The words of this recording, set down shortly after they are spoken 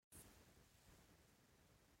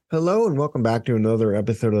Hello and welcome back to another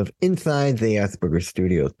episode of Inside the Asperger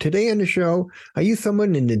Studios. Today on the show, I use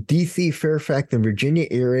someone in the DC, Fairfax, and Virginia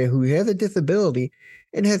area who has a disability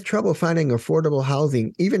and has trouble finding affordable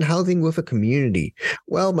housing, even housing with a community.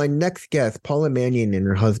 Well, my next guest, Paula Mannion and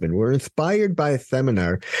her husband, were inspired by a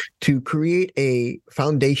seminar to create a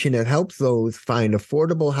foundation that helps those find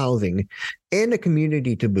affordable housing and a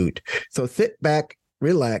community to boot. So sit back,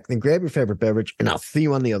 relax, and grab your favorite beverage, and I'll see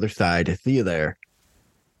you on the other side. See you there.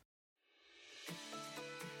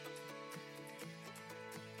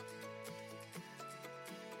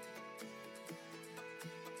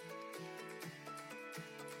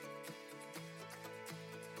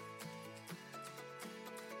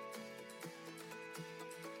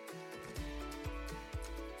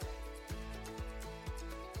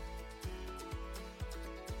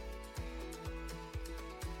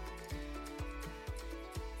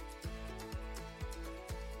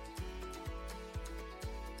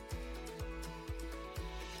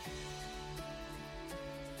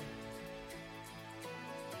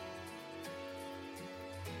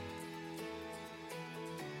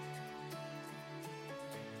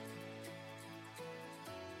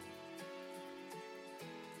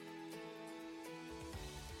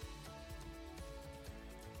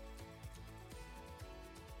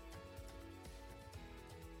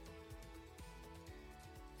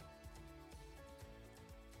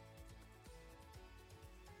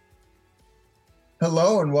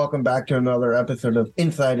 Hello and welcome back to another episode of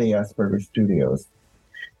Inside the Asperger Studios.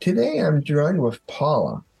 Today I'm joined with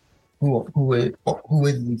Paula, who is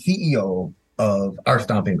the CEO of Our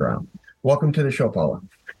Stomping Ground. Welcome to the show, Paula.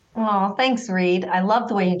 Oh, thanks, Reed. I love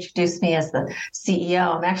the way you introduced me as the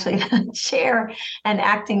CEO. I'm actually the chair and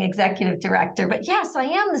acting executive director, but yes, I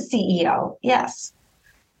am the CEO. Yes.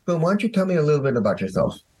 So why don't you tell me a little bit about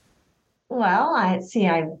yourself? Well, I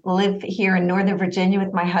live here in Northern Virginia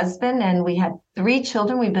with my husband, and we had 3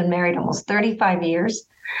 children. We've been married almost 35 years.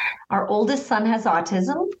 Our oldest son has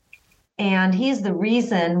autism, and he's the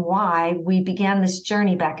reason why we began this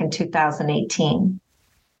journey back in 2018.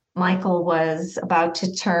 Michael was about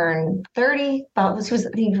to turn 30,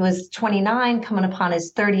 he was 29, coming upon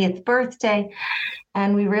his 30th birthday.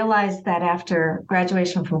 And we realized that after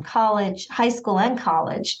graduation from college, high school and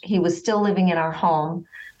college, he was still living in our home.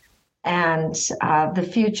 And the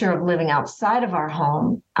future of living outside of our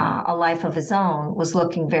home, a life of his own, was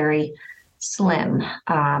looking very slim.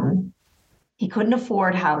 He couldn't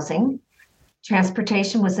afford housing.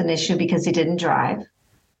 Transportation was an issue because he didn't drive.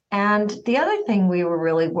 And the other thing we were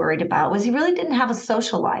really worried about was he really didn't have a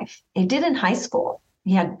social life. He did in high school.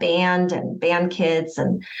 He had band and band kids.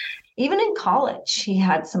 And even in college, he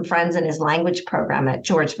had some friends in his language program at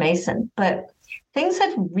George Mason. But things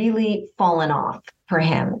had really fallen off for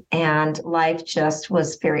him, and life just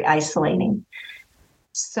was very isolating.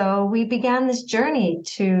 So we began this journey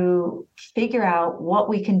to figure out what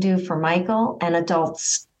we can do for Michael and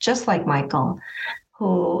adults just like Michael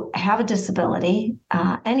who have a disability,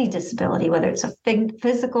 any disability, whether it's a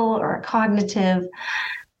physical or a cognitive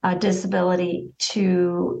disability,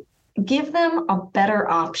 to give them a better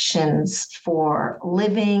options for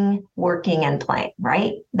living, working, and playing,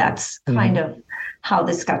 right? That's kind of how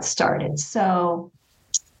this got started. So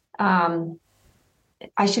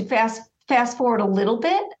I should fast forward a little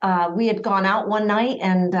bit. We had gone out one night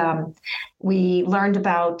and we learned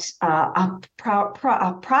about a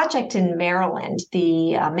project in Maryland,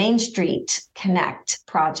 the Main Street Connect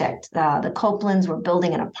project. The Copelands were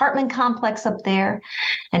building an apartment complex up there,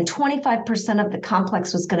 and 25% of the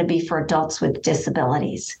complex was going to be for adults with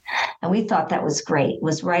disabilities. And we thought that was great. It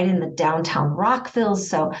was right in the downtown Rockville,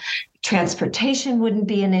 so transportation wouldn't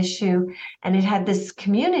be an issue. And it had this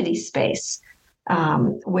community space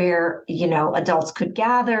where, adults could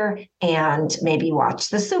gather and maybe watch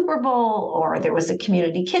the Super Bowl, or there was a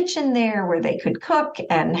community kitchen there where they could cook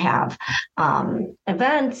and have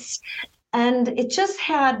events. And it just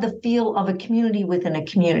had the feel of a community within a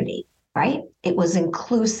community, right? It was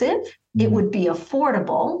inclusive. It would be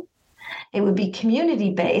affordable. It would be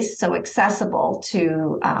community-based, so accessible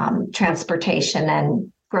to transportation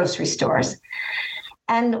and grocery stores.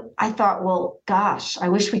 And I thought, well, gosh, I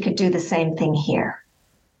wish we could do the same thing here.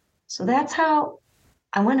 So that's how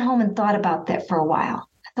I went home and thought about that for a while.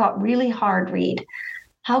 I thought really hard, Reed.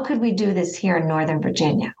 How could we do this here in Northern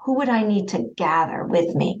Virginia? Who would I need to gather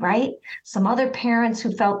with me, right? Some other parents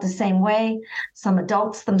who felt the same way, some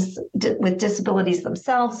adults with disabilities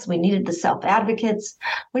themselves. We needed the self-advocates.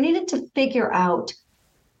 We needed to figure out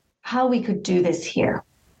how we could do this here.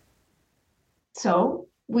 So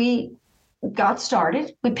we got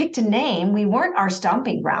started. We picked a name. We weren't Our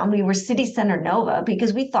Stomping Ground. We were City Center Nova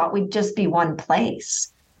because we thought we'd just be one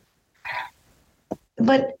place.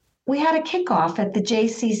 But we had a kickoff at the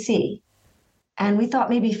JCC, and we thought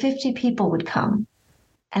maybe 50 people would come.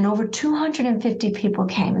 And over 250 people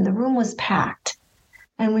came, and the room was packed.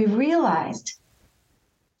 And we realized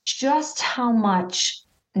just how much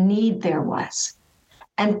need there was.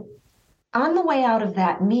 And on the way out of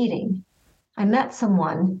that meeting, I met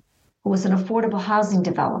someone who was an affordable housing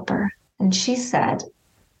developer. And she said,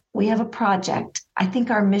 we have a project. I think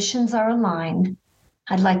our missions are aligned.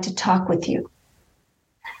 I'd like to talk with you.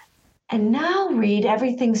 And now, Reed,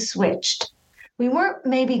 everything switched. We weren't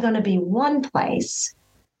maybe going to be one place.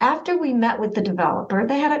 After we met with the developer,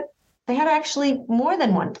 they had actually more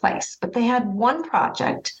than one place, but they had one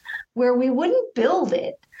project where we wouldn't build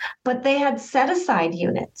it, but they had set aside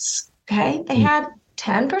units. Okay. They had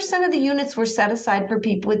 10% of the units were set aside for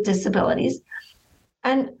people with disabilities.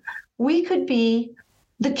 And we could be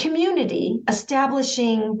the community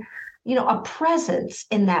establishing, a presence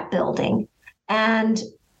in that building and,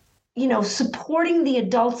 supporting the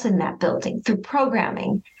adults in that building through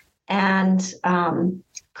programming and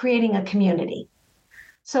creating a community.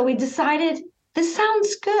 So we decided this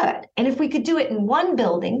sounds good. And if we could do it in one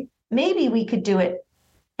building, maybe we could do it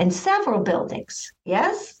in several buildings.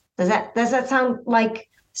 Yes? Does that sound like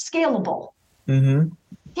scalable? Mm-hmm.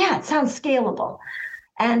 Yeah, it sounds scalable.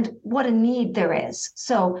 And what a need there is.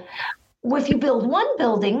 So if you build one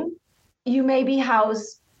building, you maybe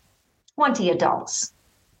house 20 adults,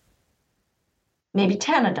 maybe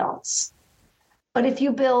 10 adults. But if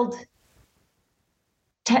you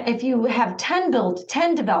have 10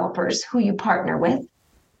 developers who you partner with,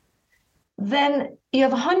 then you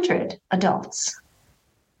have 100 adults.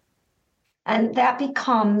 And that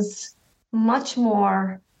becomes much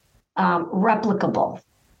more replicable.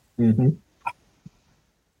 Mm-hmm.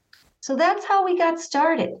 So that's how we got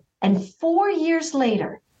started. And 4 years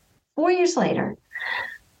later, we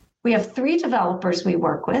have 3 developers we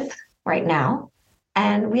work with right now,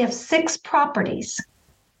 and we have 6 properties.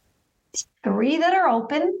 3 that are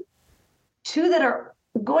open, 2 that are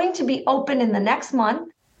going to be open in the next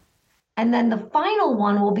month, and then the final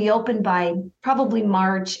one will be open by probably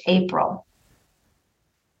March, April.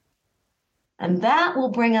 And that will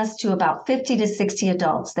bring us to about 50 to 60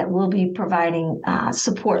 adults that we'll be providing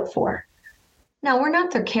support for. Now, we're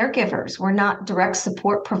not their caregivers. We're not direct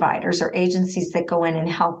support providers or agencies that go in and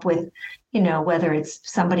help with, whether it's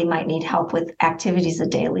somebody might need help with activities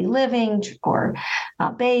of daily living or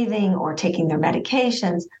bathing or taking their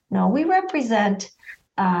medications. No, we represent,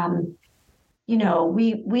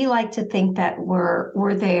 we like to think that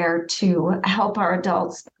we're there to help our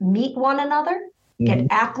adults meet one another, get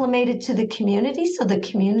acclimated to the community so the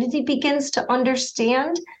community begins to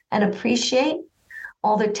understand and appreciate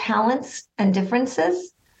all their talents and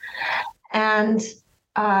differences, and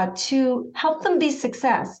to help them be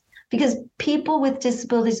success, because people with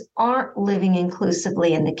disabilities aren't living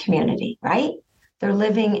inclusively in the community, right? They're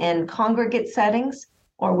living in congregate settings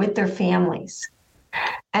or with their families.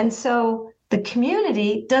 And so the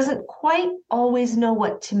community doesn't quite always know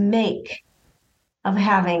what to make of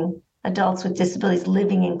having adults with disabilities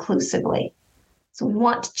living inclusively. So we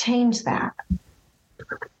want to change that.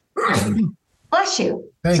 Bless you.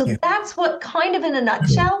 Thank you. That's what kind of in a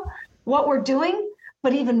nutshell, what we're doing,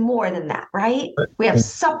 but even more than that, right? We have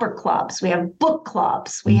supper clubs, we have book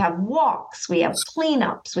clubs, we have walks, we have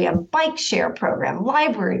cleanups, we have bike share program,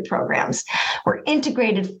 library programs. We're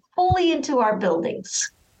integrated fully into our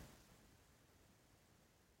buildings.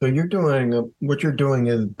 So what you're doing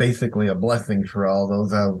is basically a blessing for all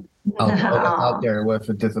those out there with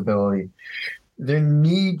a disability. There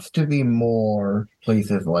needs to be more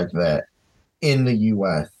places like that in the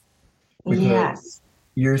U.S. Yes.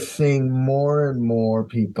 You're seeing more and more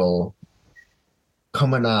people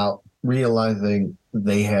coming out realizing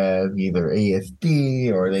they have either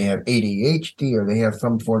ASD or they have ADHD or they have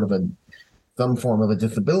some form of a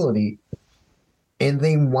disability, and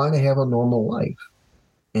they want to have a normal life.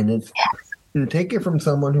 And it's to take it from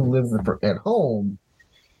someone who lives at home.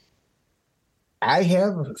 I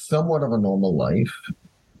have somewhat of a normal life,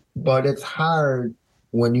 but it's hard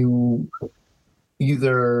when you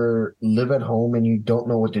either live at home and you don't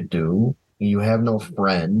know what to do, you have no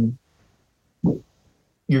friends,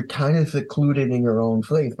 you're kind of secluded in your own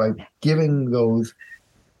place. By giving those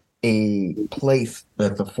a place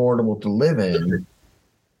that's affordable to live in,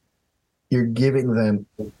 you're giving them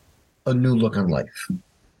a new look on life.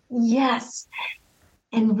 Yes.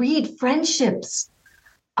 And Reed, friendships.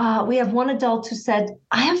 We have one adult who said,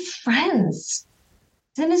 I have friends.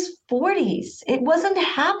 He's in his 40s. It wasn't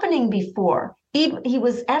happening before. He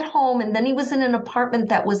was at home and then he was in an apartment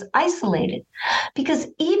that was isolated. Because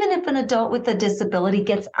even if an adult with a disability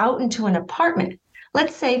gets out into an apartment,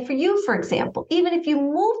 let's say for you, for example, even if you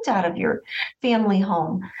moved out of your family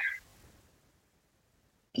home,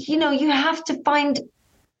 you have to find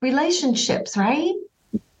relationships, right?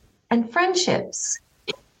 And friendships.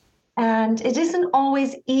 And it isn't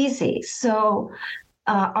always easy. So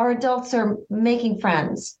our adults are making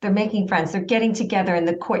friends. They're making friends. They're getting together in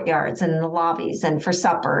the courtyards and in the lobbies and for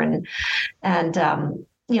supper and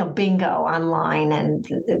bingo online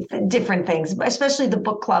and different things, especially the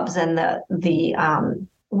book clubs and the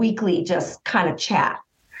weekly just kind of chat.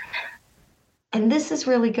 And this is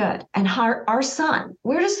really good. And our son,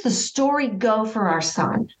 where does the story go for our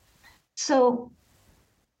son? So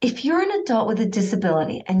if you're an adult with a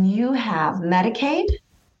disability and you have Medicaid,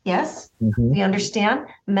 yes, we understand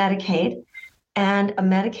Medicaid and a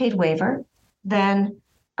Medicaid waiver, then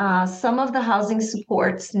some of the housing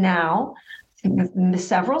supports now,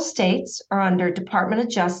 several states are under Department of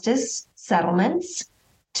Justice settlements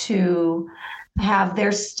to have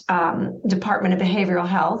their Department of Behavioral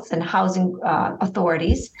Health and housing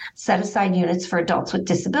authorities set aside units for adults with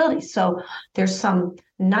disabilities. So there's some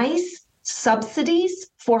nice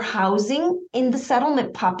subsidies for housing in the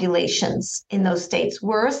settlement populations in those states.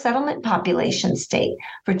 We're a settlement population state.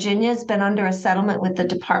 Virginia has been under a settlement with the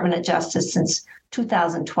Department of Justice since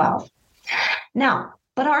 2012. Now,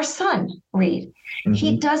 but our son, Reed,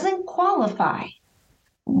 he doesn't qualify.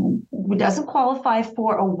 He doesn't qualify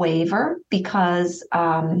for a waiver because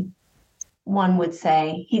one would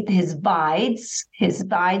say his VIDES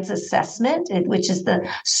assessment, which is the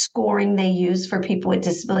scoring they use for people with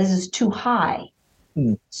disabilities, is too high.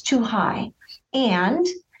 It's too high. And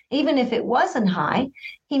even if it wasn't high,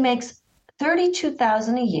 he makes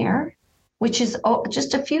 $32,000 a year, which is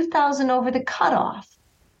just a few thousand over the cutoff,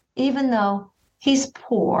 even though he's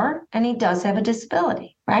poor and he does have a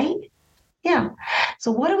disability, right? Yeah. So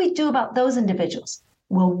what do we do about those individuals?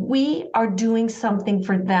 Well, we are doing something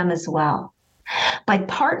for them as well. By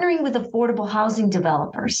partnering with affordable housing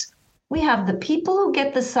developers, we have the people who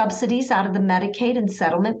get the subsidies out of the Medicaid and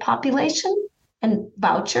settlement population and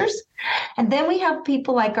vouchers. And then we have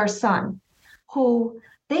people like our son who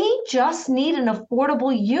they just need an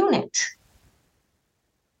affordable unit.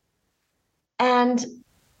 And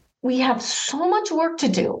we have so much work to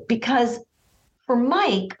do because for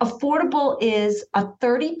Mike, affordable is a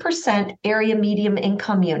 30% area medium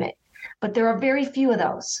income unit, but there are very few of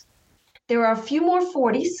those. There are a few more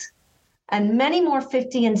 40s and many more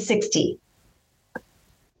 50 and 60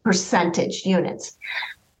 percentage units.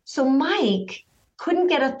 So Mike couldn't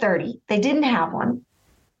get a 30. They didn't have one.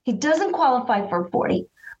 He doesn't qualify for 40,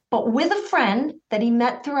 but with a friend that he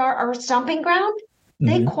met through our stomping ground,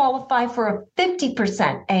 they qualify for a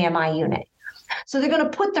 50% AMI unit. So they're going to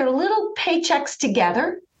put their little paychecks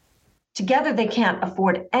together. Together, they can't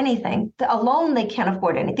afford anything. Alone, they can't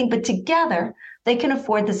afford anything, but together, they can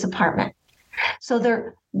afford this apartment. So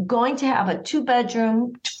they're going to have a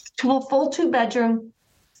full two-bedroom,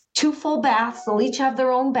 2 full baths. They'll each have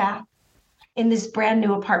their own bath in this brand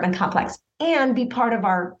new apartment complex and be part of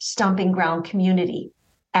our stomping ground community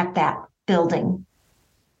at that building.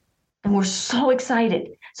 And we're so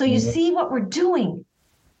excited. So you see what we're doing.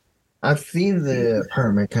 I've seen the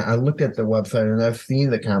apartment. I looked at the website and I've seen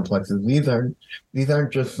the complexes. These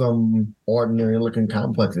aren't just some ordinary looking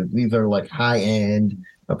complexes. These are like high end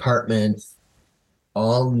apartments,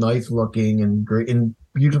 all nice looking and great in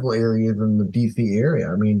beautiful areas in the DC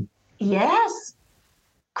area. I mean, yes,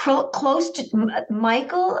 close to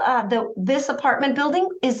Michael. This apartment building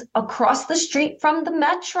is across the street from the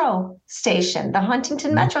metro station, the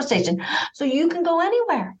Huntington Metro Station, so you can go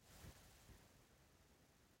anywhere.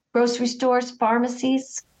 Grocery stores,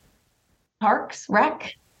 pharmacies, parks,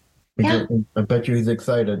 rec. Yeah. I bet you he's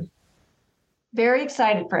excited. Very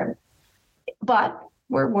excited for him. But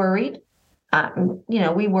we're worried.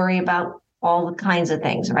 We worry about all the kinds of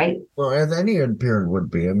things, right? Well, as any parent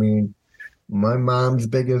would be. I mean, my mom's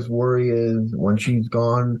biggest worry is when she's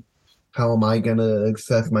gone, how am I going to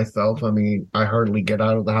access myself? I mean, I hardly get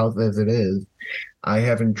out of the house as it is. I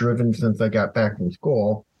haven't driven since I got back from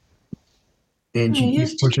school. And she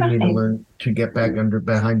keeps pushing me to learn to get back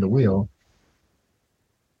behind the wheel.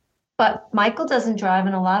 But Michael doesn't drive,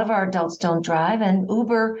 and a lot of our adults don't drive, and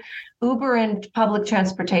Uber and public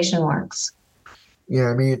transportation works.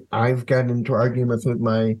 Yeah, I mean, I've gotten into arguments with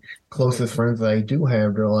my closest friends that I do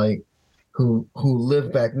have. They're like, who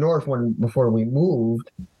lived back north before we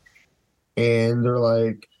moved, and they're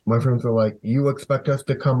like, my friends are like, you expect us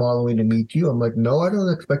to come all the way to meet you? I'm like, no, I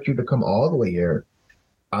don't expect you to come all the way here.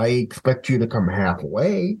 I expect you to come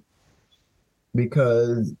halfway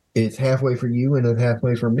because it's halfway for you and it's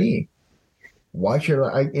halfway for me. Why should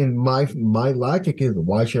I? In my logic is,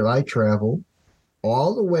 why should I travel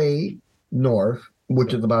all the way north,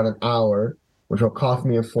 which is about an hour, which will cost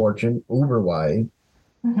me a fortune, Uber wise,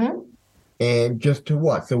 Hmm. and just to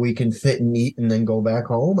what? So we can sit and eat and then go back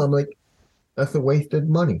home? I'm like, that's a wasted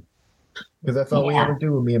money. Because that's all we ever Yeah.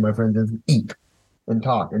 do with me and my friends is eat and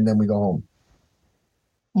talk, and then we go home.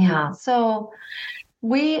 Yeah. So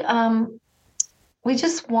we we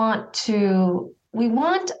just want to we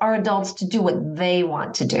want our adults to do what they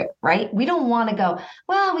want to do, right? We don't want to go,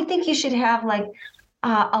 well, we think you should have like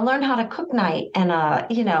a learn how to cook night and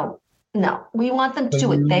no, we want them to So do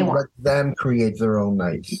what they you want. let them create their own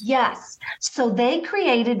nights. Yes. So they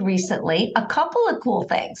created recently a couple of cool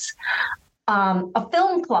things. A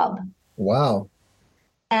film club. Wow.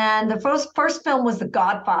 And the first film was The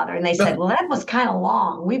Godfather, and they said, "Well, that was kind of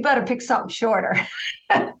long. We better pick something shorter."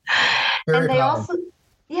 And Very they hard. also,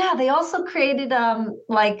 yeah, they also created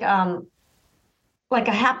like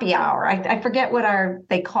a happy hour. I forget what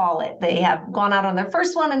they call it. They have gone out on their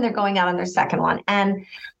first one, and they're going out on their second one, and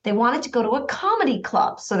they wanted to go to a comedy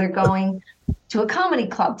club, so they're going to a comedy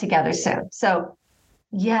club together soon. So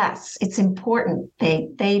yes, it's important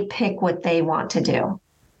they pick what they want to do.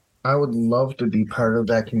 I would love to be part of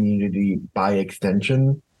that community by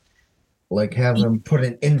extension. Like have them put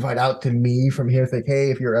an invite out to me from here. Say,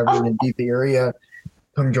 hey, if you're ever in Oh, the DC area,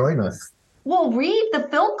 come join us. well, Reed, the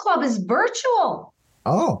film club is virtual.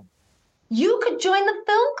 Oh, You could join the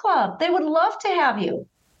film club. They would love to have you.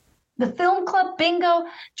 The film club, bingo,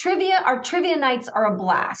 trivia, our trivia nights are a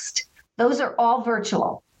blast. Those are all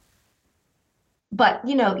virtual. But,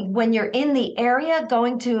 when you're in the area,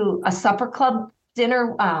 going to a supper club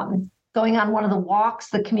dinner, going on one of the walks,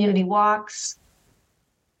 the community walks,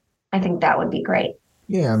 I think that would be great.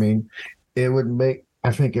 yeah. I mean,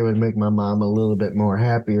 I think it would make my mom a little bit more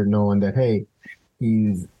happier knowing that, hey,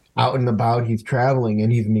 he's out and about, he's traveling,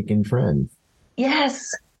 and he's making friends. Yes,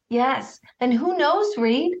 yes. And who knows,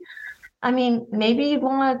 Reed? I mean, maybe you'd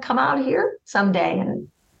want to come out here someday and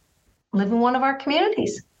live in one of our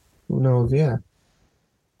communities. Who knows? Yeah.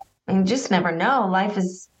 And you just never know. Life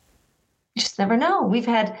is you just never know. We've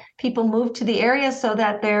had people move to the area so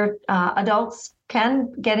that their adults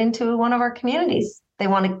can get into one of our communities. They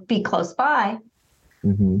want to be close by,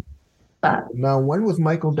 Hmm. but Now, when was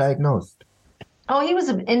Michael diagnosed? oh, he was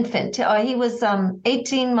an infant. He was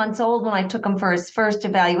 18 months old when I took him for his first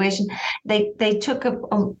evaluation. They took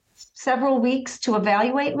several weeks to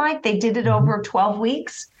evaluate Mike. They did it Mhm. over 12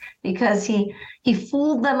 weeks because he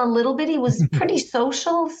fooled them a little bit. He was pretty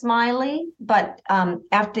social, smiley, but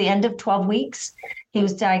after the end of 12 weeks, he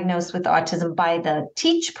was diagnosed with autism by the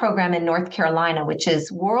TEACH program in North Carolina, which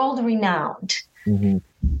is world renowned, Hmm.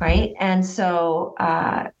 right? And so,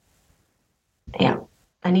 yeah.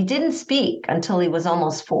 And he didn't speak until he was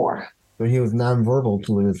almost 4. So he was nonverbal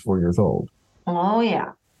till he was 4 years old. Oh,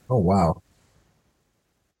 yeah. Oh, wow.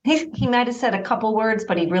 He might have said a couple words,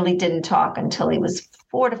 but he really didn't talk until he was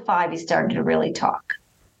 4 to 5. He started to really talk.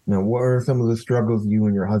 Now, what are some of the struggles you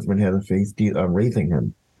and your husband had to face raising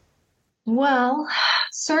him? Well,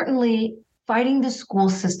 certainly fighting the school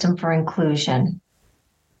system for inclusion.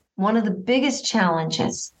 One of the biggest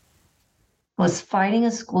challenges was fighting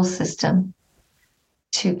a school system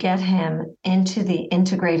to get him into the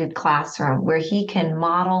integrated classroom where he can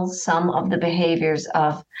model some of the behaviors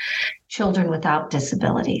of children without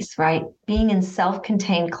disabilities, right? Being in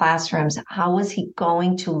self-contained classrooms, how was he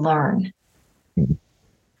going to learn?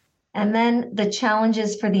 And then the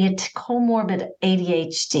challenges for the comorbid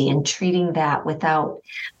ADHD and treating that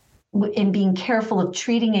and being careful of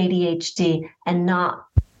treating ADHD and not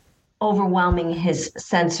overwhelming his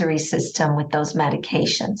sensory system with those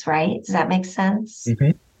medications, right? Does that make sense?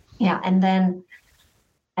 Mhm. Yeah. And then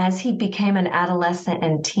as he became an adolescent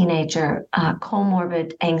and teenager,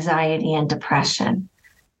 comorbid anxiety and depression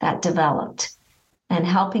that developed and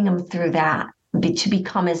helping him through that to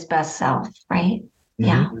become his best self, right? Mhm.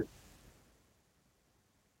 Yeah.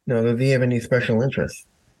 Now, does he have any special interests?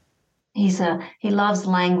 He loves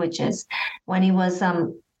languages. When he was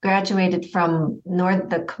graduated from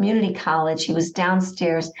the community college, he was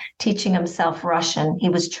downstairs teaching himself Russian. He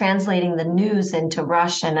was translating the news into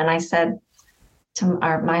Russian, and I said to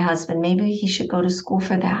my husband, maybe he should go to school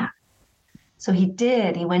for that. So he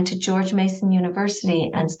did. He went to George Mason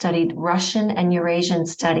University and studied Russian and Eurasian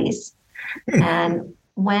studies, and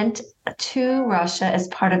went to Russia as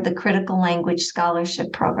part of the Critical Language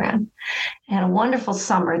Scholarship Program. Had a wonderful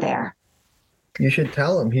summer there. You should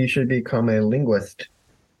tell him he should become a linguist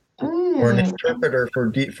or an Mm. interpreter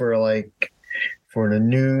for the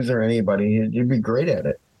news or anybody. You'd be great at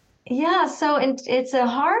it. Yeah, so it's a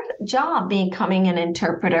hard job becoming an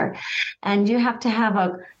interpreter, and you have to have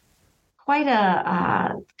a quite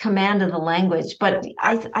a command of the language. But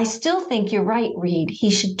I still think you're right, Reed.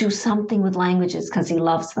 He should do something with languages because he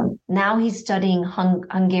loves them. Now he's studying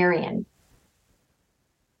Hungarian.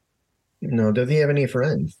 No, does he have any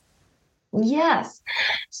friends? Yes.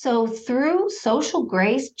 So through Social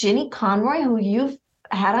Grace, Ginny Conroy, who you've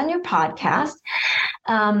had on your podcast,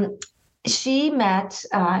 um, she met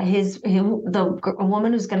the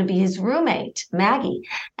woman who's going to be his roommate, Maggie.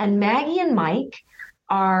 And Maggie and Mike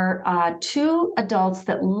are two adults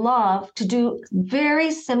that love to do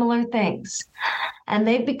very similar things. And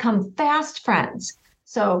they've become fast friends.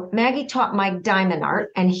 So Maggie taught Mike diamond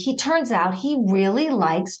art, and he turns out he really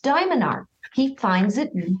likes diamond art. He finds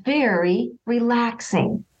it very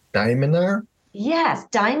relaxing. Diamond? Yes,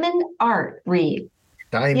 diamond art, Reed.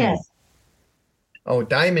 Diamond. Yes. Oh,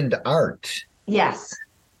 diamond art. Yes.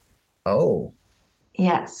 Oh.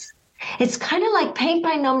 Yes. It's kind of like paint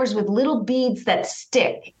by numbers with little beads that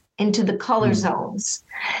stick into the color zones.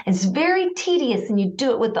 It's very tedious, and you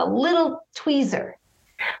do it with a little tweezer.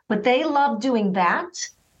 But they love doing that.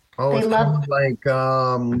 Oh, They it's love kind of like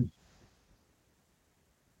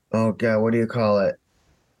oh God, what do you call it?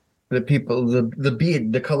 The people, the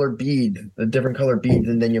bead, the color bead, the different color beads,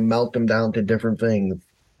 and then you melt them down to different things.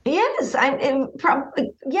 Yes,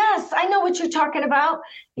 yes, I know what you're talking about.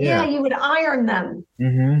 Yeah, Yeah. you would iron them.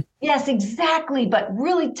 Mm-hmm. Yes, exactly, but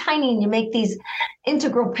really tiny, and you make these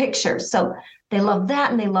integral pictures. So they love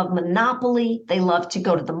that, and they love Monopoly. They love to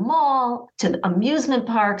go to the mall, to the amusement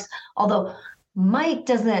parks. Although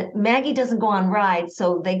Maggie doesn't go on rides,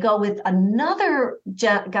 so they go with another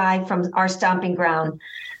guy from our stomping ground.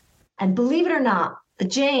 And believe it or not,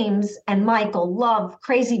 James and Michael love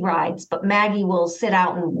crazy rides, but Maggie will sit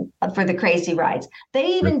out for the crazy rides.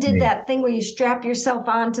 They even did that thing where you strap yourself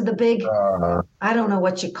onto the big, I don't know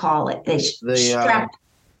what you call it. They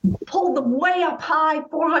pull them way up high,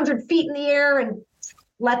 400 feet in the air, and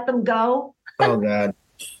let them go. Oh God,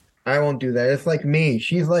 I won't do that. It's like me.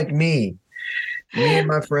 She's like me. Me and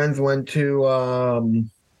my friends went to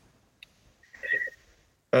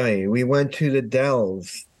we went to the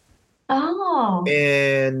Dells. Oh.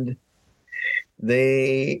 And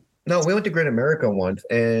we went to Great America once,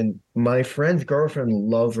 and my friend's girlfriend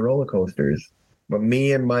loves roller coasters. But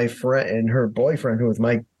me and my friend and her boyfriend, who was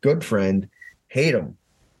my good friend, hate them.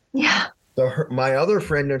 Yeah. So my other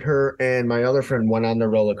friend and my other friend went on the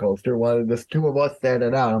roller coaster while the two of us sat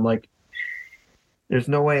it out. I'm like, there's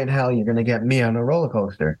no way in hell you're going to get me on a roller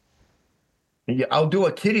coaster. I'll do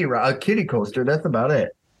a kiddie coaster. That's about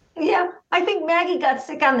it. Yeah, I think Maggie got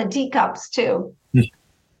sick on the teacups too.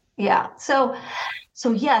 Yeah. So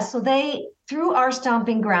they through our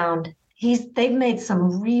stomping ground, they've made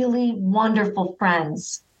some really wonderful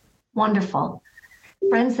friends. Wonderful.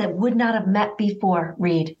 Friends that would not have met before,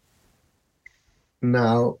 Reed.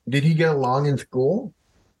 Now, did he get along in school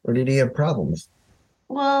or did he have problems?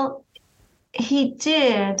 Well, he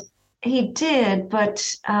did. He did,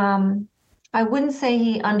 but I wouldn't say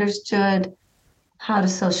he understood how to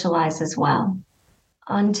socialize as well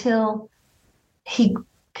until he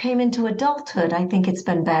came into adulthood. I think it's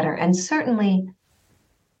been better. And certainly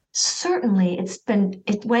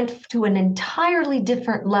it went to an entirely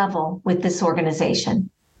different level with this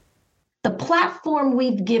organization. The platform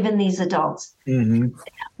we've given these adults,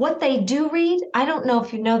 what they do, Reed, I don't know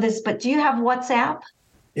if you know this, but do you have WhatsApp?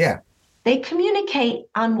 Yeah. They communicate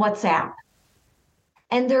on WhatsApp.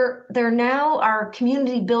 And they're now, our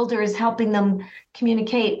community builder is helping them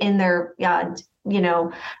communicate in their,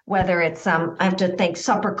 whether it's I have to think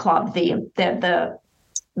Supper Club,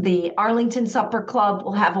 the Arlington Supper Club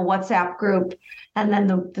will have a WhatsApp group, and then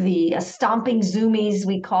the Stomping Zoomies,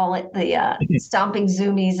 we call it the Stomping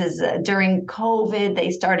Zoomies, is during COVID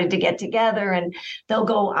they started to get together, and they'll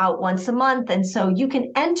go out once a month, and so you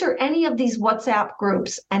can enter any of these WhatsApp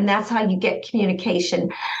groups, and that's how you get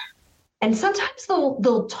communication. And sometimes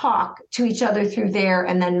they'll talk to each other through there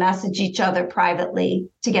and then message each other privately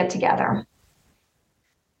to get together.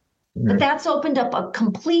 But that's opened up a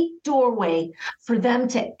complete doorway for them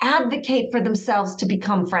to advocate for themselves to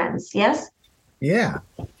become friends. Yes? Yeah.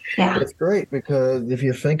 Yeah. It's great because if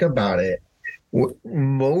you think about it,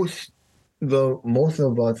 most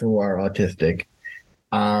of us who are autistic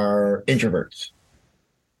are introverts,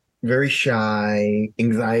 very shy,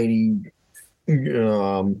 anxiety.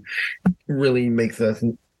 Really makes us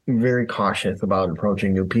very cautious about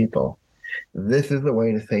approaching new people. This is a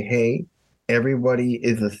way to say, hey, everybody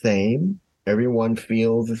is the same. Everyone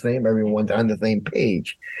feels the same. Everyone's on the same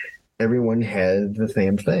page. Everyone has the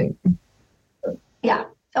same thing. Yeah.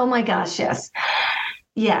 Oh my gosh, yes.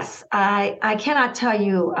 Yes, I cannot tell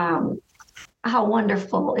you how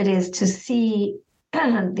wonderful it is to see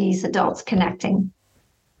these adults connecting.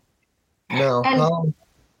 Now, And how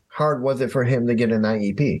hard was it for him to get an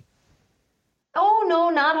IEP? oh, no,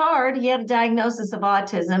 not hard. He had a diagnosis of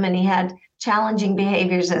autism and he had challenging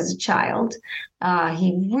behaviors as a child.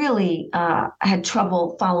 He really had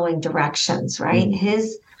trouble following directions, right?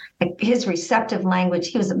 Mhm. His receptive language,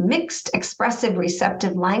 he was a mixed expressive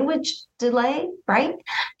receptive language delay, right?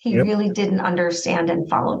 He Yep, really didn't understand and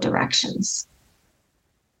follow directions.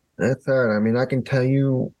 that's hard. I mean, I can tell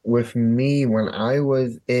you with me when I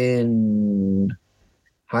was in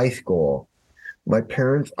high school, my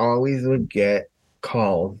parents always would get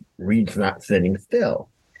calls, Reed's not sitting still.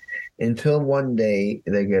 Until one day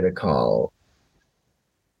they get a call.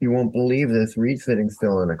 You won't believe this, Reed's sitting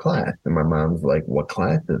still in a class. And my mom's like, what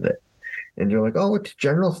class is it? And you're like, oh, it's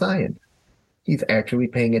general science. He's actually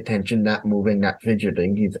paying attention, not moving, not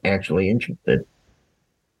fidgeting. He's actually interested.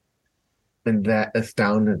 And that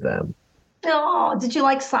astounded them. Oh, did you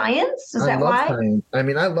like science? Is I that love why? science. I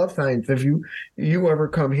mean, I love science. If you ever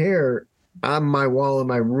come here, on my wall in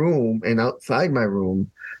my room and outside my room,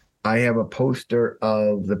 I have a poster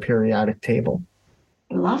of the periodic table.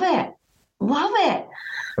 Love it. Love it.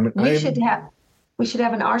 I mean, We should I'm have we should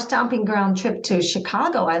have an our stomping ground trip to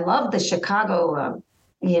Chicago. I love the Chicago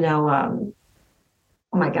you know,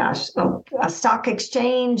 oh my gosh, a stock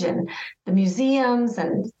exchange and the museums,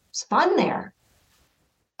 and it's fun there.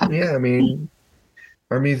 yeah, I mean,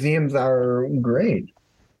 our museums are great.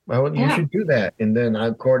 Well, you Yeah, should do that, and then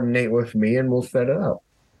I coordinate with me, and we'll set it up.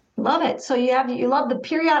 love it. So you love the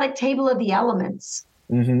periodic table of the elements.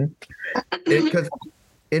 Hmm Because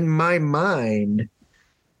in my mind,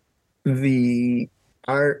 the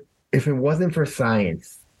art, if it wasn't for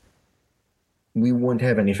science, we wouldn't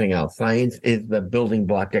have anything else. Science is the building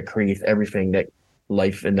block that creates everything that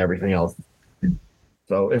life and everything else.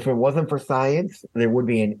 So if it wasn't for science, there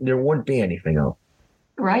wouldn't be anything else.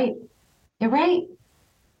 Right. You're right.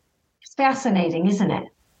 It's fascinating, isn't it?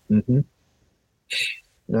 Hmm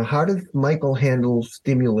Now, how does Michael handle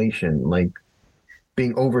stimulation, like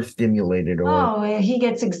being overstimulated or Oh, he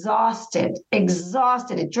gets exhausted,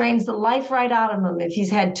 exhausted. It drains the life right out of him if he's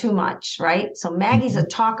had too much, right? So Maggie's Mhm. a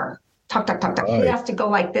talker. Talk, talk, talk, talk. He Right. has to go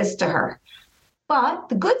like this to her. But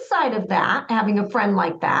the good side of that, having a friend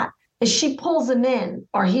like that, is she pulls him in,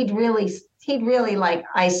 or he'd really like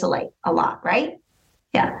isolate a lot, right?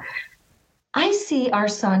 Yeah. I see our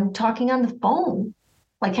son talking on the phone,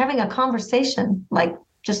 like having a conversation, like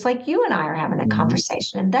just like you and I are having a Mhm.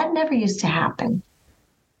 conversation. And that never used to happen.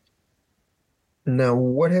 Now,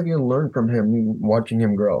 what have you learned from him watching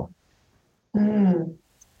him grow? Mm.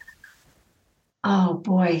 Oh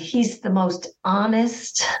boy, he's the most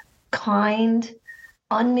honest, kind,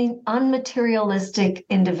 unmaterialistic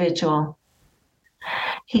individual.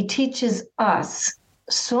 He teaches us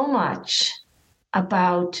so much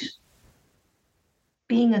about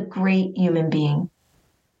being a great human being.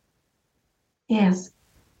 Yes.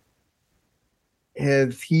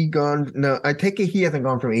 Has he gone? No, I take it he hasn't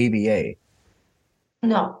gone from ABA.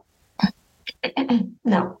 No.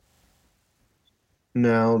 No.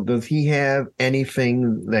 Now, does he have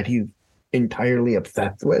anything that he's entirely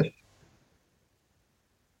obsessed with?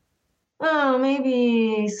 Oh,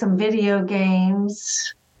 maybe some video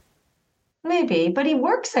games. Maybe, but he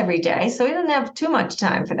works every day, so he doesn't have too much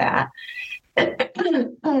time for that.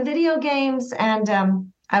 Video games, and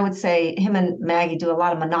I would say him and Maggie do a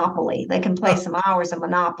lot of Monopoly. They can play Oh, some hours of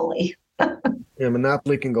Monopoly. yeah,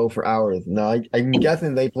 Monopoly can go for hours. No, I'm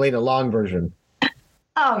guessing they played a long version.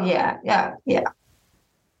 Oh yeah, yeah, yeah,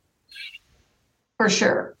 for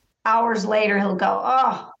sure. Hours later, he'll go,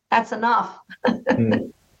 "Oh, that's enough." Hmm.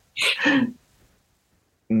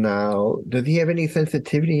 Now, does he have any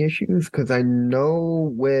sensitivity issues? Because I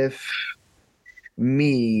know with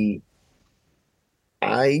me,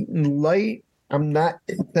 I'm not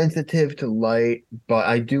sensitive to light, but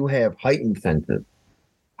I do have heightened senses.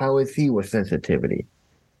 How is he with sensitivity?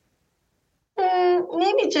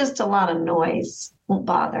 Maybe just a lot of noise won't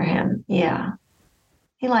bother him. Yeah,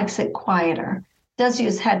 he likes it quieter. Does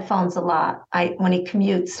use headphones a lot. I when he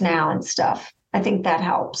commutes now and stuff. I think that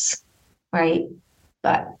helps, right?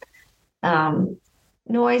 But um,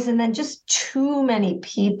 noise, and then just too many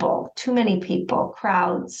people,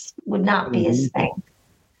 crowds would not be his Mhm. thing.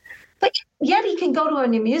 But yet he can go to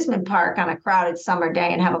an amusement park on a crowded summer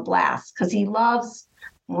day and have a blast because he loves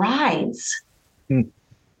rides. Hmm.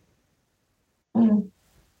 Mm,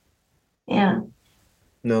 yeah.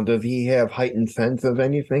 Now, does he have heightened sense of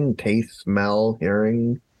anything? Taste, smell,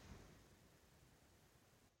 hearing?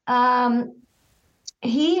 Um,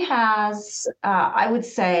 he has, I would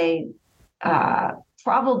say,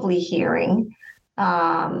 probably hearing.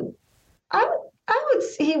 I would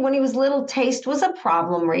say when he was little, taste was a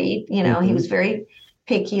problem, Reed. He was very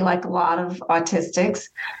picky, like a lot of autistics.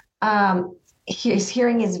 His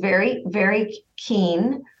hearing is very, very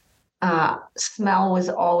keen. Smell was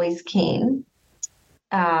always keen.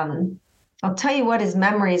 I'll tell you what, his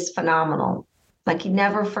memory is phenomenal. Like he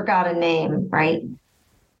never forgot a name, right?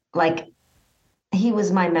 Like he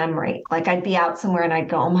was my memory. Like I'd be out somewhere and I'd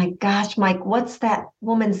go, oh my gosh, Mike, what's that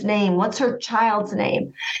woman's name? What's her child's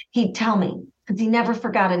name? He'd tell me because he never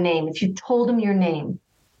forgot a name. If you told him your name,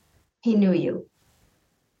 he knew you.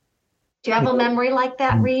 Do you have a memory like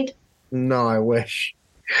that, Reed? No, I wish.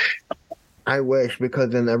 I wish, because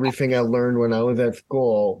then everything I learned when I was at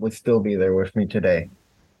school would still be there with me today.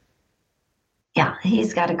 Yeah,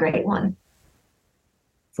 he's got a great one.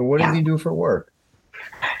 So what does he do for work?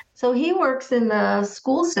 So he works in the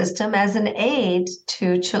school system as an aide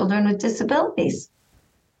to children with disabilities.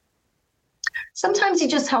 Sometimes he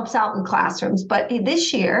just helps out in classrooms, but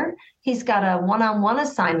this year he's got a one-on-one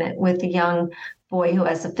assignment with a young boy who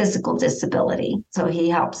has a physical disability. So he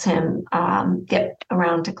helps him get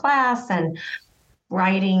around to class and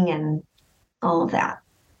writing and all of that.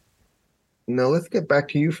 Now let's get back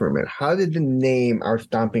to you for a minute. How did the name Our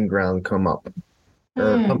Stomping Ground come up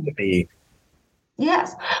or come to be?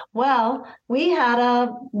 Yes. Well, we had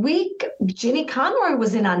a week. Ginny Conroy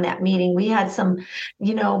was in on that meeting. We had some,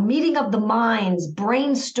 meeting of the minds,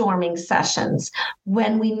 brainstorming sessions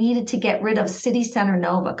when we needed to get rid of City Center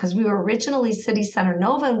Nova, because we were originally City Center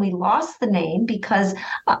Nova and we lost the name because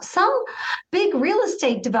some big real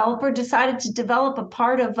estate developer decided to develop a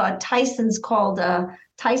part of Tyson's called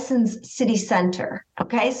Tyson's City Center.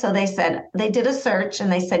 Okay, so they did a search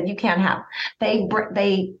and they said you can't have. They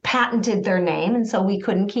patented their name, and so we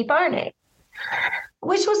couldn't keep our name,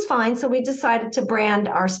 which was fine. So we decided to brand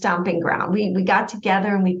Our Stomping Ground. We got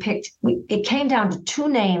together and we picked. It came down to two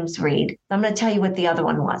names, Reed. I'm going to tell you what the other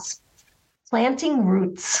one was: Planting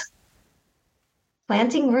Roots.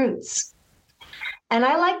 Planting Roots, and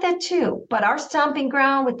I like that too. But Our Stomping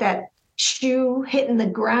Ground, with that shoe hitting the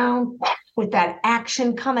ground, with that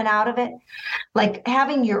action coming out of it, like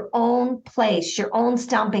having your own place, your own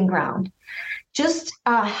stomping ground, just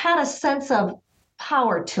had a sense of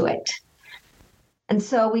power to it. And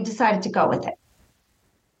so we decided to go with it.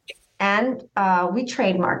 And we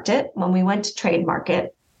trademarked it. When we went to trademark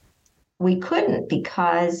it, we couldn't,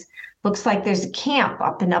 because looks like there's a camp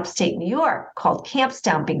up in upstate New York called Camp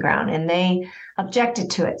Stomping Ground, and they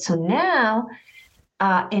objected to it. So now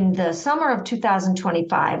in the summer of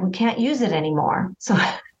 2025, we can't use it anymore. So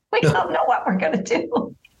we don't know what we're going to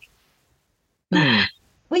do.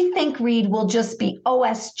 We think, Reed, will just be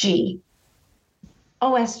OSG.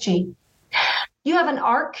 OSG. You have an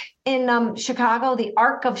ARC in Chicago, the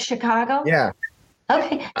ARC of Chicago? Yeah.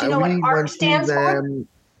 Okay. Do you know what ARC stands for?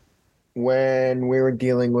 When we were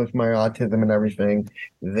dealing with my autism and everything,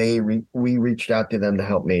 we reached out to them to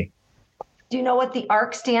help me. Do you know what the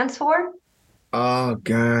ARC stands for? Oh,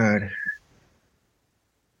 God.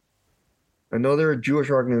 I know they're a Jewish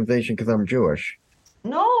organization because I'm Jewish.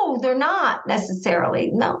 No, they're not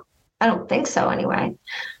necessarily. No, I don't think so anyway.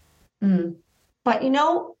 But,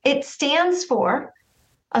 it stands for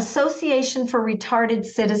Association for Retarded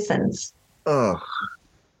Citizens. Ugh.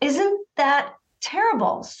 Isn't that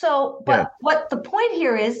terrible? So, but what the point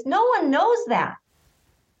here is, no one knows that.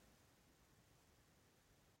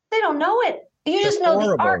 They don't know it. You just know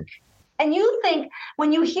the ARC. And you think,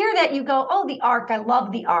 when you hear that, you go, oh, the ARC, I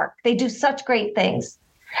love the ARC. They do such great things.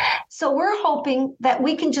 So we're hoping that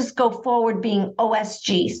we can just go forward being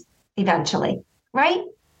OSGs eventually, right?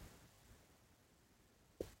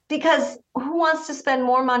 Because who wants to spend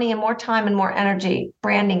more money and more time and more energy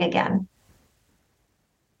branding again?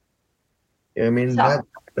 That's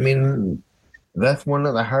one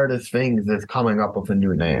of the hardest things is coming up with a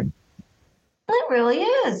new name. It really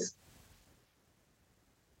is.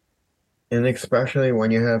 And especially when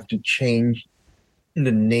you have to change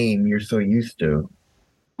the name you're so used to.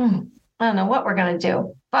 I don't know what we're going to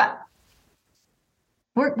do, but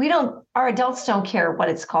our adults don't care what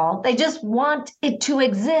it's called. They just want it to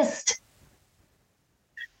exist.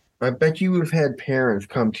 I bet you have had parents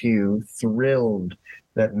come to you thrilled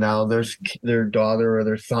that now their daughter or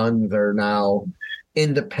their sons are now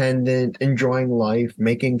independent, enjoying life,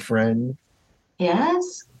 making friends.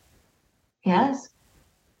 Yes.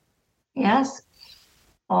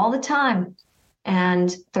 All the time.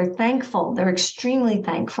 And they're thankful. They're extremely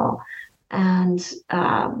thankful. And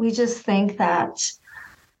we just think that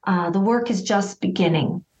the work is just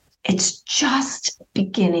beginning. It's just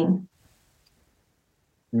beginning.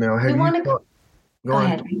 Now, We have you want to thought, go go on,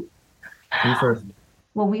 ahead. you first.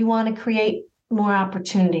 Well, we want to create more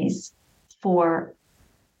opportunities for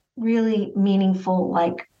really meaningful,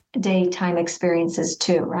 like daytime experiences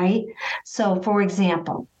too, right? So, for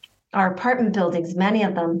example, our apartment buildings, many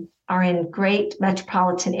of them are in great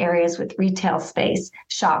metropolitan areas with retail space,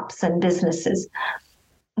 shops, and businesses.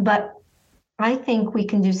 But I think we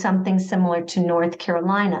can do something similar to North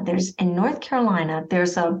Carolina. In North Carolina,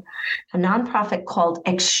 there's a nonprofit called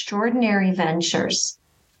Extraordinary Ventures.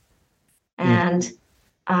 Mm, And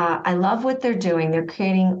I love what they're doing. They're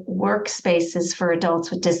creating workspaces for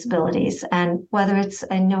adults with disabilities. And whether it's,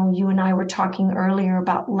 I know you and I were talking earlier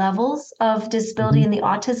about levels of disability mhm. in the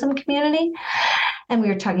autism community. And we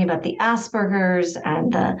were talking about the Asperger's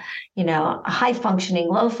and the, high functioning,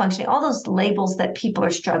 low functioning, all those labels that people are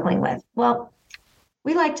struggling with. Well,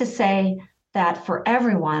 we like to say that for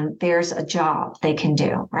everyone, there's a job they can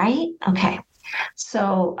do, right? Okay.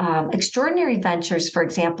 So, Extraordinary Ventures, for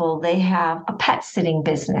example, they have a pet sitting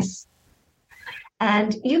business.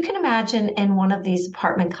 And you can imagine in one of these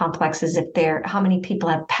apartment complexes, how many people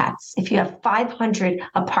have pets. If you have 500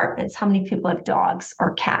 apartments, how many people have dogs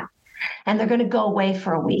or cats? And they're going to go away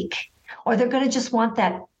for a week, or they're going to just want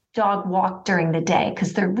that dog walk during the day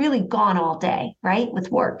because they're really gone all day, right? With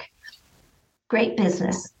work. Great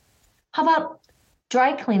business. How about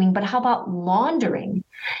dry cleaning, but how about laundering?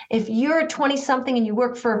 If you're 20 something and you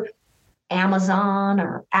work for Amazon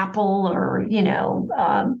or Apple or,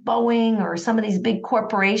 Boeing or some of these big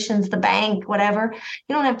corporations, the bank, whatever,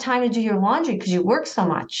 you don't have time to do your laundry because you work so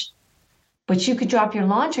much. But you could drop your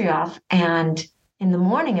laundry off and in the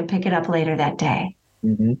morning and pick it up later that day,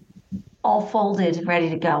 Mhm. all folded, ready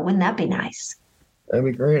to go. Wouldn't that be nice? That'd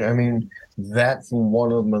be great. I mean, that's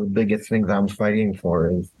one of the biggest things I'm fighting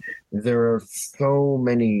for is there are so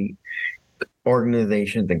many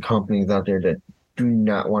organizations and companies out there that do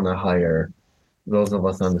not want to hire those of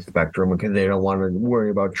us on the spectrum because they don't want to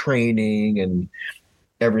worry about training and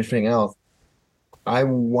everything else. I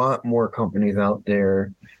want more companies out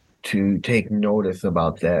there to take notice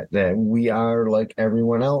about that we are like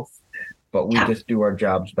everyone else, but we Yeah. just do our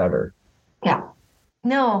jobs better. Yeah.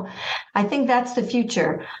 No, I think that's the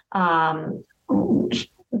future.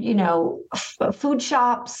 Food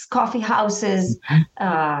shops, coffee houses,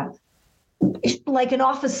 uh, like an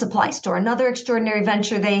office supply store. Another extraordinary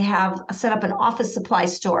venture, they have set up an office supply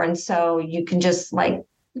store. And so you can just like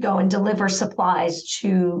go and deliver supplies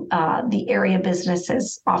to the area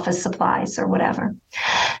businesses, office supplies or whatever.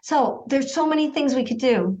 So there's so many things we could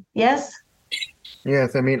do. Yes?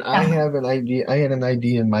 Yes, I mean, I Yeah. have an idea. I had an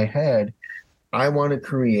idea in my head. I want to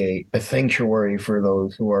create a sanctuary for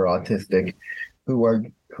those who are autistic, who are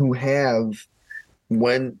who have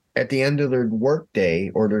when at the end of their work day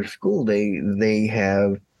or their school day, they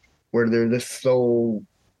have where they're just so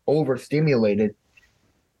overstimulated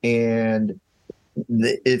and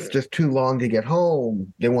it's just too long to get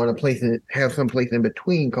home. They want to have some place in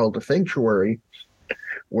between called the sanctuary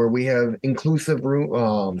where we have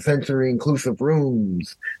sensory inclusive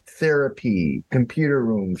rooms, therapy, computer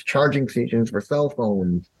rooms, charging stations for cell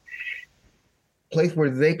phones, place where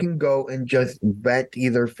they can go and just vent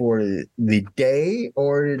either for the day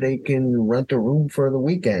or they can rent a room for the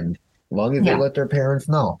weekend, as long as they Yeah. let their parents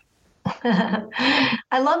know.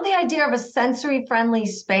 I love the idea of a sensory friendly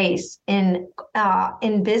space in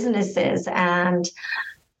businesses and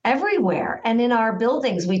everywhere. And in our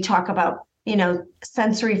buildings, we talk about,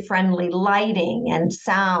 sensory friendly lighting and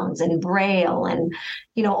sounds and braille and,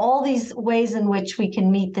 all these ways in which we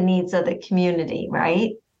can meet the needs of the community,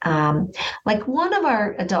 right? Like one of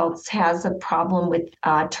our adults has a problem with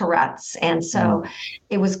Tourette's, and so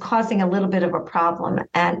it was causing a little bit of a problem.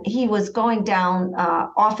 And he was going down.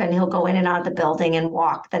 Often he'll go in and out of the building and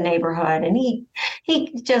walk the neighborhood, and he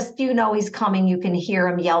just he's coming. You can hear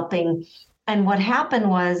him yelping. And what happened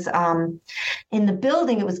was in the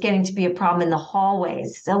building, it was getting to be a problem in the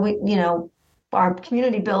hallways. So our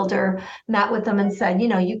community builder met with them and said,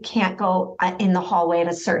 you can't go in the hallway at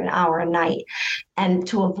a certain hour a night. And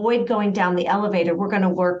to avoid going down the elevator, we're going to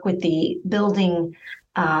work with the building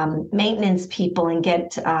maintenance people and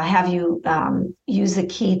have you use a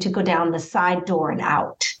key to go down the side door and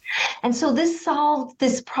out. And so this solved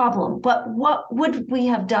this problem. But what would we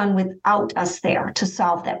have done without us there to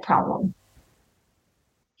solve that problem?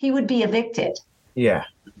 He would be evicted. Yeah,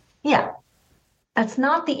 Yeah. That's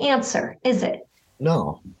not the answer, is it?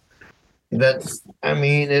 no, I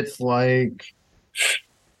mean, it's like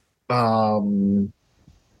um,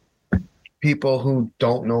 people who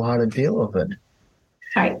don't know how to deal with it.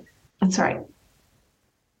 Right. That's right.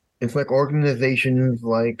 It's like organizations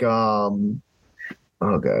like, oh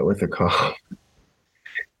God, what's it called?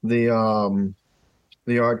 the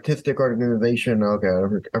the artistic organization. Okay,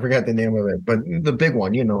 I forgot the name of it, but the big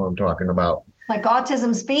one, you know what I'm talking about. Like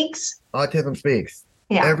Autism Speaks? Autism Speaks.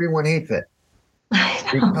 Yeah. Everyone hates it I know.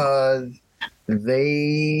 because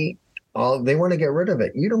they they want to get rid of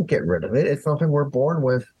it. You don't get rid of it. It's something we're born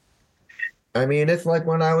with. I mean, it's like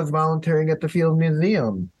when I was volunteering at the Field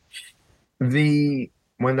Museum. The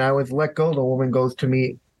When I was let go, the woman goes to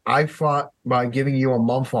me, I thought by giving you a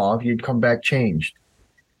month off, you'd come back changed.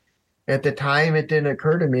 At the time, it didn't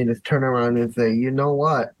occur to me to turn around and say, you know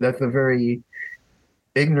what? That's a very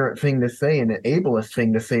ignorant thing to say and an ableist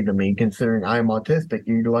thing to say to me, considering I'm autistic.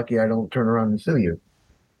 You're lucky I don't turn around and sue you.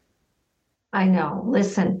 I know.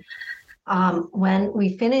 Listen, when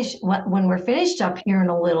we finish, when we're finished up here in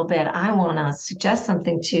a little bit, I want to suggest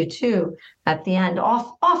something to you too. At the end,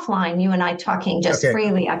 offline, you and I talking just Okay.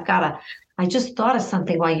 freely. I just thought of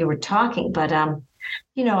something while you were talking, but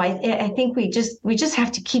I think we just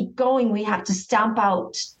have to keep going. We have to stamp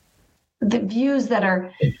out the views that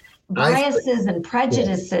are I biases and yeah.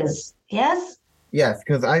 prejudices. Yes. Yes,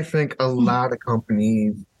 because I think a lot of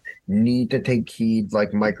companies need to take heed,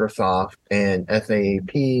 like Microsoft and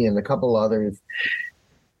SAP and a couple others.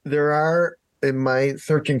 There are, in my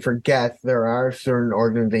searching for guests, there are certain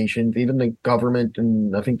organizations, even the government,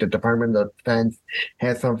 and I think the Department of Defense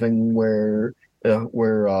has something where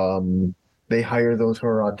they hire those who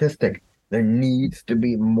are autistic. There needs to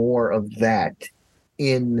be more of that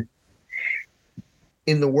in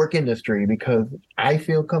in the work industry because I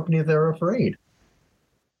feel companies are afraid.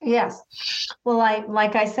 Yes. Well,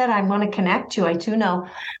 like I said, I want to connect you. I do know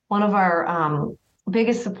one of our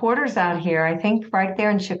biggest supporters out here. I think right there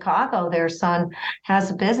in Chicago, their son has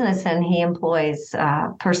a business and he employs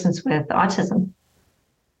persons with autism.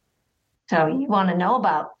 So you want to know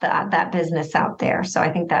about that business out there. So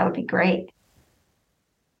I think that would be great.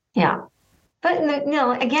 Yeah. But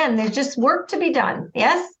again, there's just work to be done.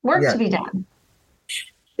 Yes, work Yeah, to be done.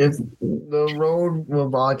 it's the road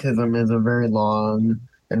with autism is a very long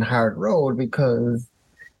and hard road because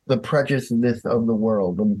the prejudice of the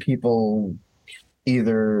world and people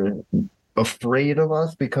either afraid of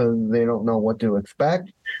us because they don't know what to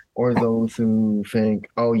expect, or those who think,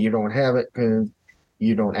 oh, you don't have it because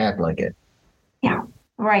you don't act like it. Yeah.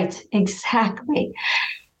 Right. Exactly.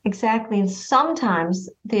 Exactly. And sometimes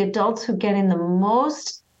the adults who get in the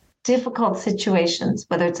most difficult situations,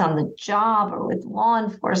 whether it's on the job or with law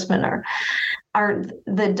enforcement, or are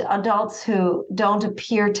the adults who don't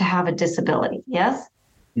appear to have a disability. Yes?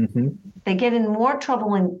 Hmm. They get in more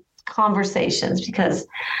trouble in conversations because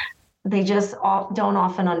they just don't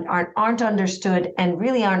often aren't understood and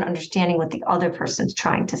really aren't understanding what the other person's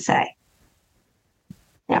trying to say.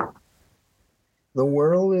 Yeah. The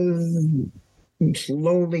world is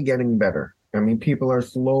slowly getting better. I mean, people are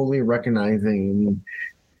slowly recognizing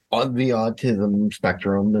on the autism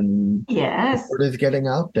spectrum and the Yes. word is getting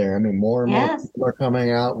out there. I mean, more and more Yes. people are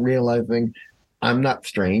coming out realizing I'm not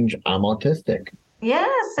strange, I'm autistic.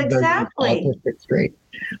 Yes, They're exactly. autistic straight.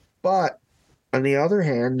 But on the other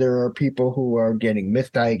hand, there are people who are getting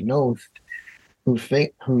misdiagnosed who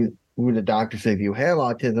think who the doctor says you have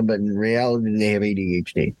autism, but in reality they have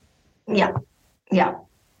ADHD. Yeah. Yeah.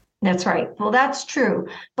 That's right. Well, that's true,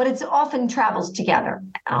 but it's often travels together.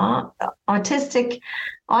 Autistic,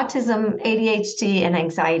 autism, ADHD, and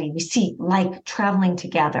anxiety, we see like traveling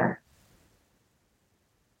together.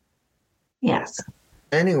 Yes.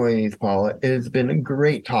 Anyways, Paula, it has been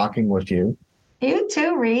great talking with you. You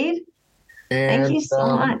too, Reed. Thank And you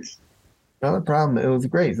so much. not a problem. It was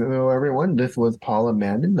great. So everyone, this was Paula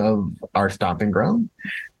Mandan of Our Stomping Ground.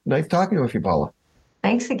 Nice talking with you, Paula.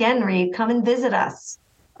 Thanks again, Reed. Come and visit us.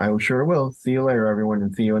 I sure will. See you later, everyone,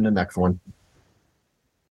 and see you in the next one.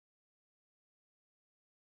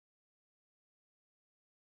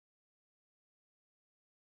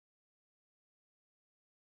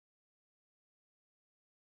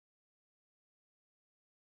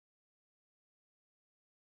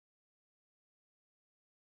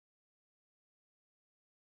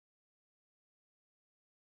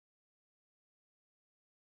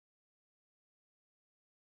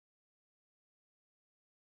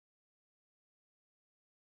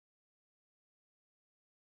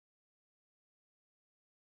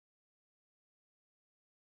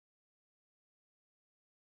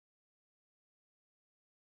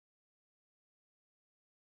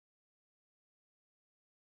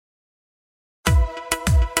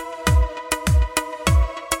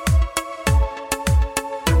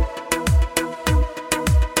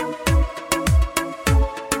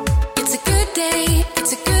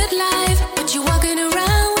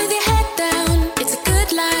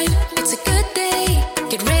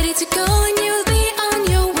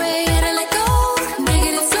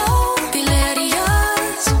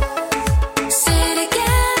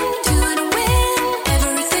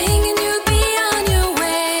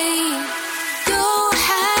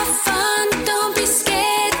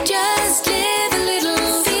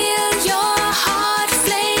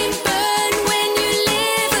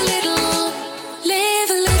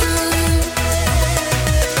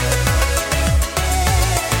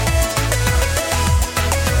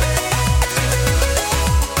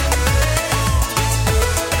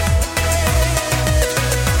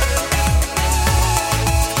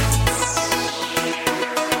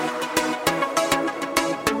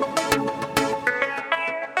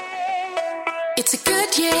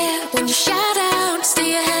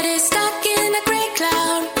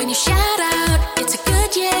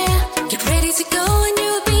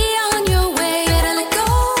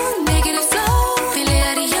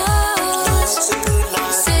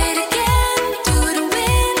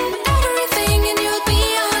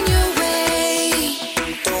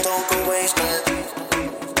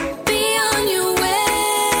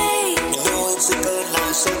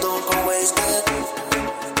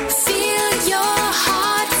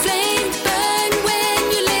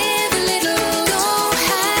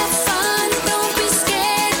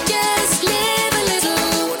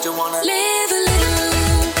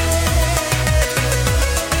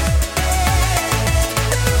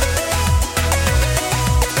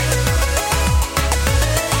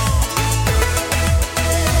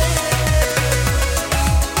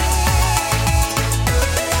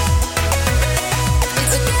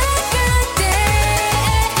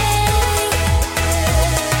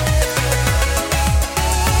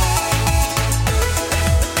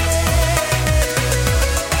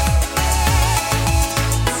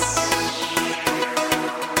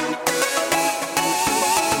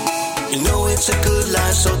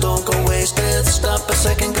 stop a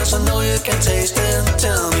second, cause I know you can taste it.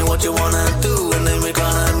 Tell me what you wanna do, and then we're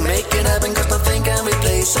gonna make it happen, cause nothing can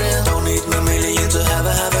replace it. Don't need no million to have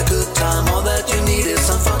a